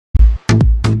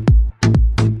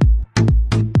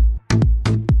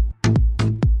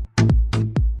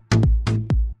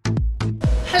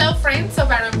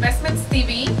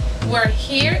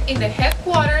in the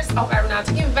headquarters of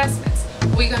Aeronautic Investments.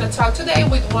 We're going to talk today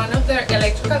with one of their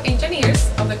electrical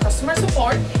engineers of the customer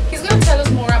support. He's going to tell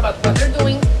us more about what they're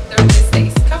doing during these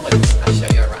days. Come with me, I'll show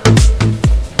you around.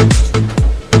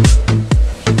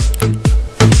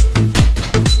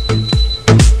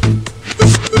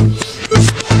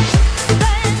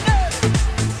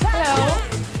 Hello.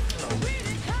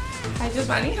 Hi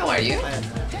Giovanni, how are you?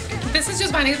 This is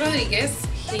Giovanni Rodriguez.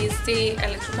 He's the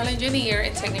electrical engineer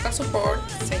and technical support,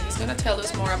 so he's going to tell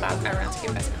us more about Aeronautic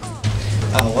Investments.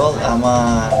 Well, I'm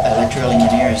an electrical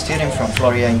engineering student from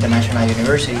Florida International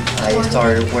University. I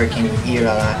started working here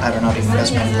at Aeronautic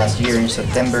Investments last year in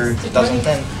September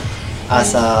 2010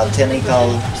 as a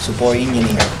technical support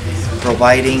engineer,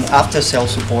 providing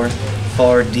after-sales support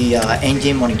for the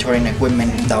engine monitoring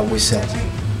equipment that we sell.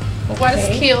 What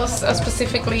skills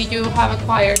specifically you have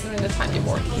acquired during the time you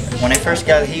worked here? When I first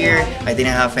got here, I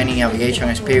didn't have any aviation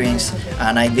experience,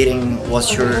 and I was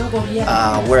sure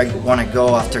where I want to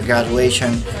go after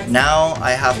graduation. Now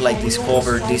I have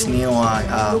discovered this new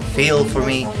field for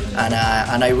me, and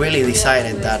I really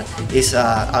decided that it's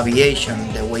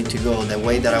aviation the way to go, the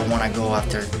way that I want to go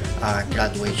after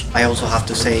graduation. I also have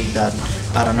to say that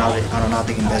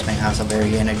Aeronautic Investment has a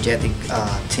very energetic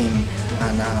team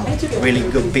and really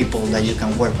good people that you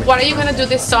can work with. What are you going to do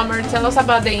this summer? Tell us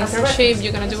about the internship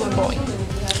you're going to do in Boeing.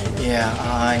 Yeah,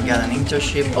 I got an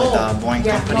internship with a Boeing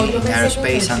company in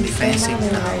aerospace and defense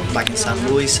back in St.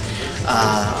 Louis.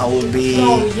 I will be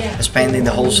spending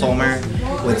the whole summer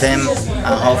with them, and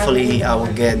hopefully I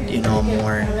will get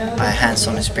more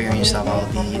hands-on experience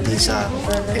about this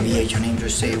aviation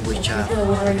industry, which I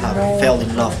fell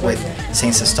in love with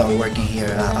since I started working here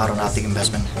at Aeronautic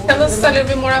Investment. Tell us a little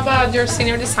bit more about your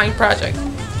senior design project.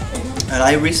 And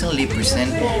I recently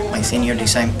presented my senior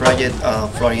design project at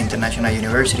Florida International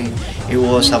University. It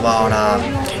was about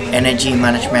energy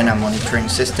management and monitoring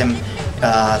system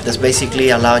that's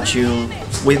basically allowed you,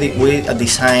 with a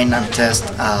design and test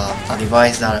a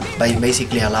device that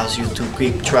basically allows you to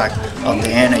keep track of the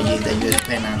energy that you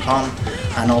spend at home,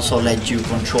 and also let you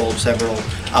control several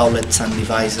outlets and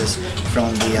devices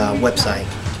from the website.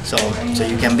 So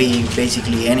you can be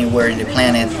basically anywhere in the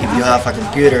planet. If you have a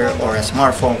computer or a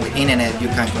smartphone with internet, you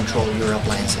can control your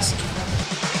appliances.